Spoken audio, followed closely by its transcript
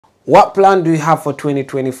What plan do you have for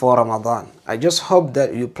 2024 Ramadan? I just hope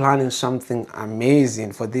that you're planning something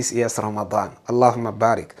amazing for this year's Ramadan. Allahumma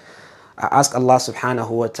barik. I ask Allah subhanahu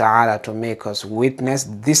wa ta'ala to make us witness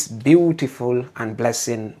this beautiful and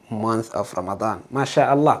blessing month of Ramadan.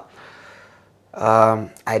 MashaAllah.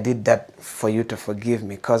 I did that for you to forgive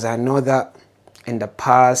me, because I know that in the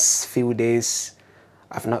past few days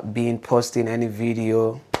I've not been posting any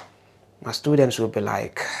video. My students will be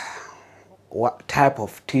like, what type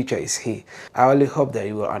of teacher is he? I only hope that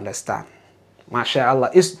you will understand.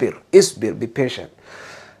 MashaAllah, isbir, be patient.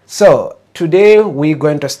 So today we're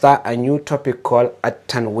going to start a new topic called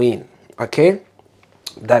at-tanween. Okay,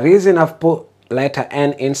 the reason I've put letter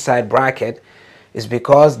N inside bracket is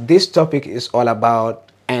because this topic is all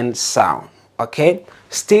about N sound. Okay,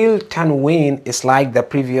 still tanween is like the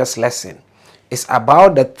previous lesson. It's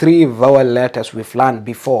about the three vowel letters we've learned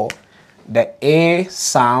before: the A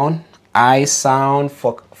sound, I sound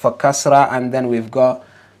for kasra, and then we've got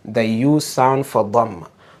the U sound for dhamma.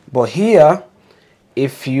 But here,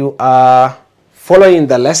 if you are following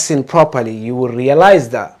the lesson properly, you will realize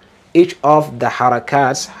that each of the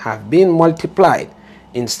harakats have been multiplied.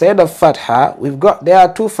 Instead of fatha, there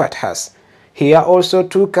are two fathas. Here also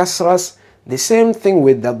two kasras. The same thing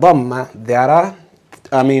with the dhamma, there are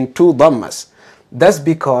two dhammas. That's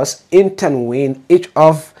because in tanween, each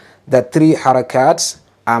of the three harakats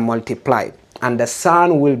are multiplied and the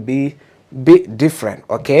sound will be bit different.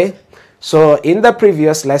 Okay, so in the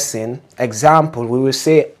previous lesson example, we will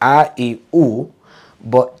say a, I, u,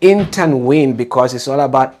 but in tanween, because it's all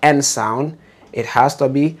about N sound, it has to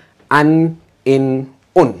be an, in,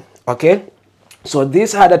 un. Okay, so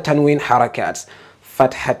these are the tanween harakats.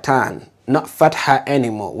 Fathatan, not fatha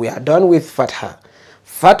anymore. We are done with fatha.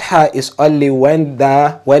 Fatha is only when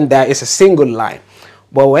there is a single line.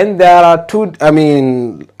 But when there are two,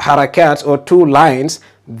 harakats or two lines,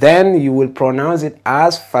 then you will pronounce it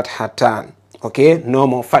as fathatan. Okay, no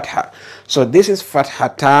more fatha. So this is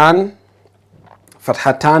fathatan.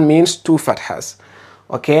 Fathatan means two fathas.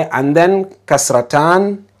 Okay, and then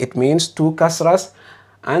kasratan, it means two kasras.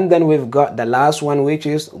 And then we've got the last one, which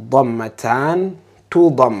is dhammatan,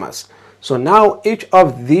 two dhammas. So now each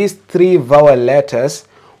of these three vowel letters,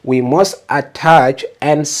 we must attach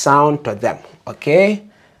N sound to them. Okay,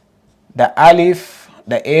 the alif,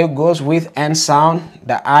 the A goes with N sound,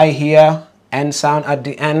 the I here, N sound at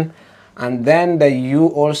the end, and then the U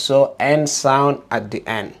also N sound at the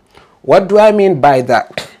end. What do I mean by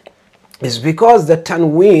that? It's because the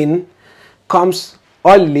tanween comes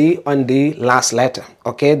only on the last letter.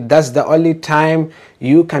 Okay, that's the only time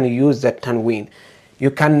you can use the tanween.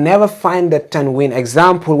 You can never find the tanween.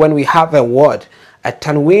 Example, when we have a word, a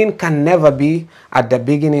tanween can never be at the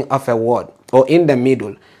beginning of a word or in the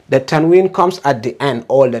middle. The tanween comes at the end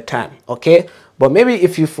all the time. Okay, but maybe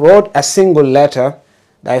if you wrote a single letter,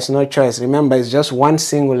 there is no choice. Remember, it's just one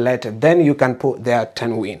single letter. Then you can put there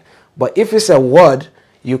tanween. But if it's a word,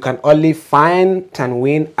 you can only find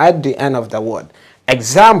tanween at the end of the word.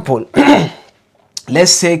 Example,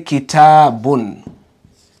 let's say kitabun.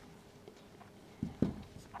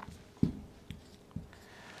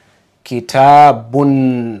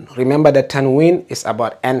 Kitabun. Remember, the tanween is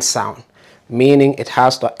about N sound, meaning it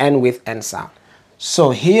has to end with N sound.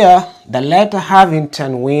 So here, the letter having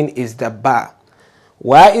tanween is the ba.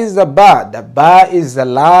 Where is the ba? The ba is the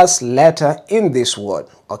last letter in this word.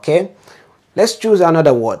 Okay, let's choose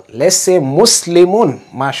another word. Let's say muslimun.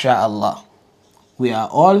 MashaAllah, we are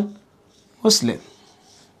all Muslim.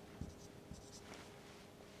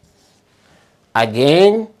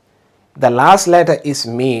 Again, the last letter is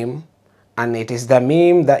mim, and it is the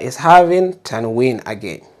mim that is having tanween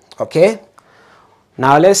again. Okay,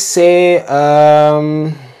 now let's say I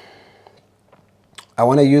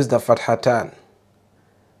want to use the fathatan.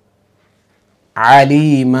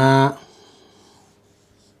 Alima.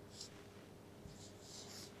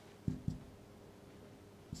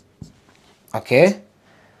 Okay,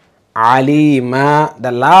 alima,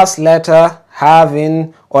 the last letter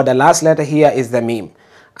having, or the last letter here is the mim,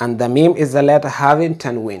 and the mim is the letter having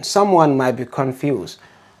tanween. Someone might be confused.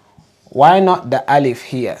 Why not the alif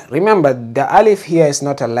here? Remember, the alif here is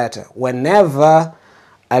not a letter. Whenever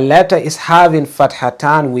a letter is having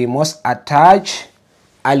fathatan, we must attach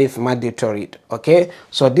alif maddi to it. Okay,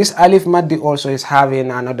 so this alif maddi also is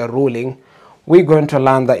having another ruling. We're going to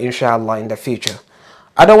learn that inshallah in the future.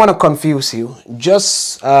 I don't want to confuse you.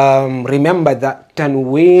 Just remember that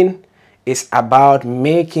tanween is about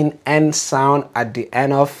making N sound at the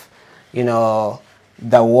end of,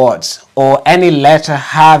 the words, or any letter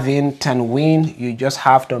having tanween, you just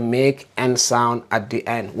have to make N sound at the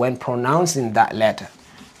end when pronouncing that letter.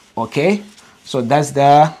 Okay, so that's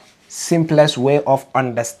the simplest way of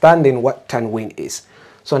understanding what tanween is.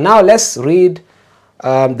 So now let's read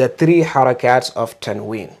the 3 harakats of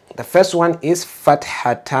tanween. The first one is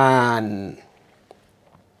fathatan.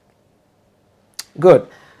 Good.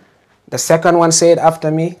 The second one, say it after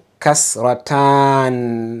me,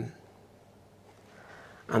 kasratan.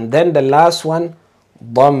 And then the last one,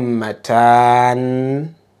 dhammatan.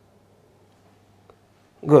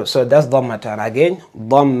 Good. So that's dhammatan. Again,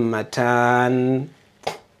 dhammatan.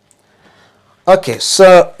 Okay,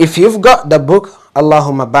 so if you've got the book,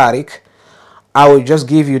 Allahumma barik, I will just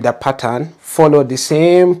give you the pattern. Follow the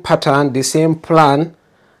same pattern, the same plan,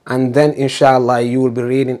 and then inshallah you will be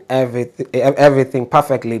reading everything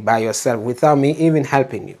perfectly by yourself without me even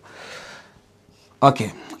helping you.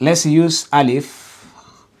 Okay, let's use alif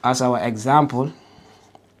as our example,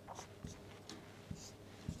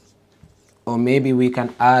 or maybe we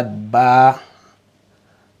can add ba.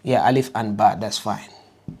 Yeah, alif and ba, that's fine.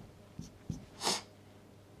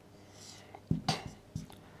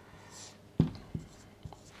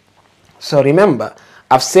 So remember,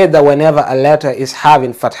 I've said that whenever a letter is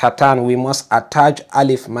having fathatan, we must attach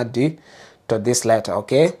alif maddi to this letter,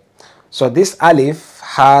 okay? So this alif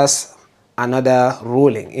has another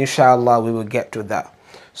ruling. Inshallah, we will get to that.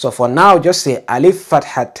 So for now, just say alif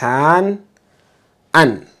fathatan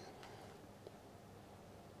an.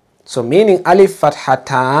 So meaning alif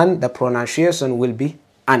fathatan, the pronunciation will be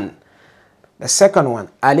an. The second one,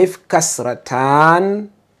 alif kasratan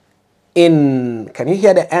in. Can you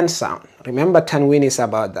hear the N sound? Remember, tanween is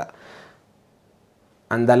about that.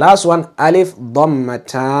 And the last one, alif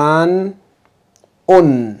dhammatan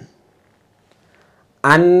un.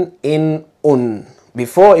 An in un.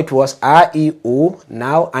 Before it was a, e, u.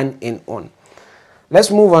 Now an in un.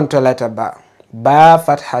 Let's move on to letter ba. Ba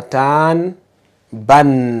fathatan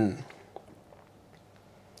ban.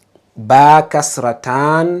 Ba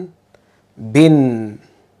kasratan bin.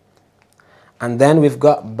 And then we've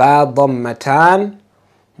got ba dhammatan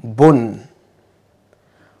bun.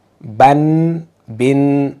 Ban,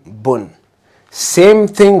 bin, bun. Same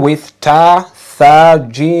thing with ta, tha,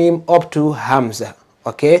 jim up to hamza.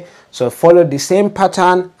 Okay, so follow the same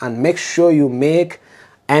pattern and make sure you make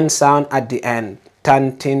n sound at the end.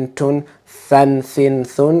 Tan, tin, tun, than, thin,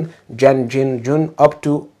 thun, jan, jin, jun up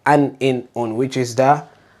to an, in, un, which is the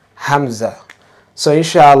hamza. So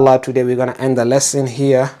inshallah today we're gonna end the lesson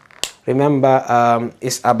here. Remember,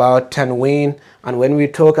 it's about tanween, and when we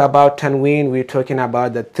talk about tanween, we're talking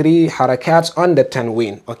about the 3 harakats on the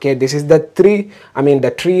tanween. Okay, this is the tree,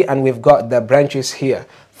 and we've got the branches here: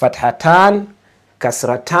 fathatan,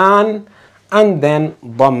 kasratan, and then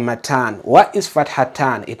dhammatan. What is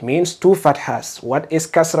fathatan? It means 2 fathas. What is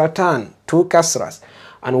kasratan? 2 kasras.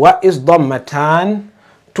 And what is dhammatan?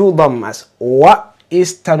 2 dhammas. What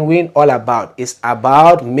is tanween all about? It's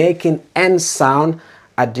about making n sound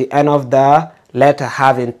at the end of the letter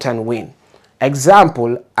having tanween.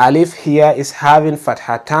 Example, alif here is having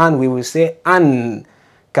fathatan, we will say an,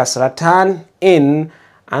 kasratan in,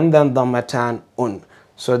 and then dhammatan un.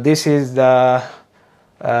 So this is the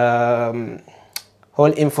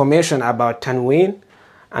whole information about tanween,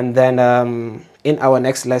 and then in our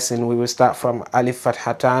next lesson we will start from alif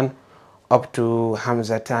fathatan up to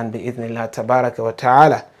hamzatan bi'idhnillah tabaraka wa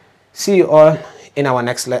ta'ala. See you all in our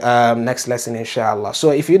next lesson, inshallah.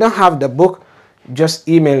 So if you don't have the book, just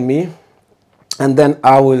email me and then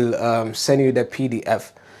I will send you the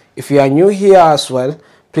PDF. If you are new here as well,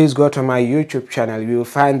 please go to my YouTube channel. You will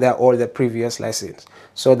find there all the previous lessons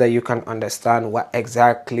so that you can understand what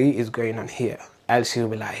exactly is going on here. Else you'll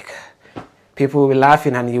be like, people will be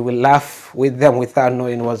laughing and you will laugh with them without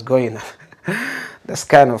knowing what's going on. That's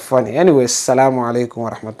kind of funny. Anyways, assalamu alaikum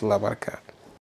wa rahmatullahi wa barakatuh.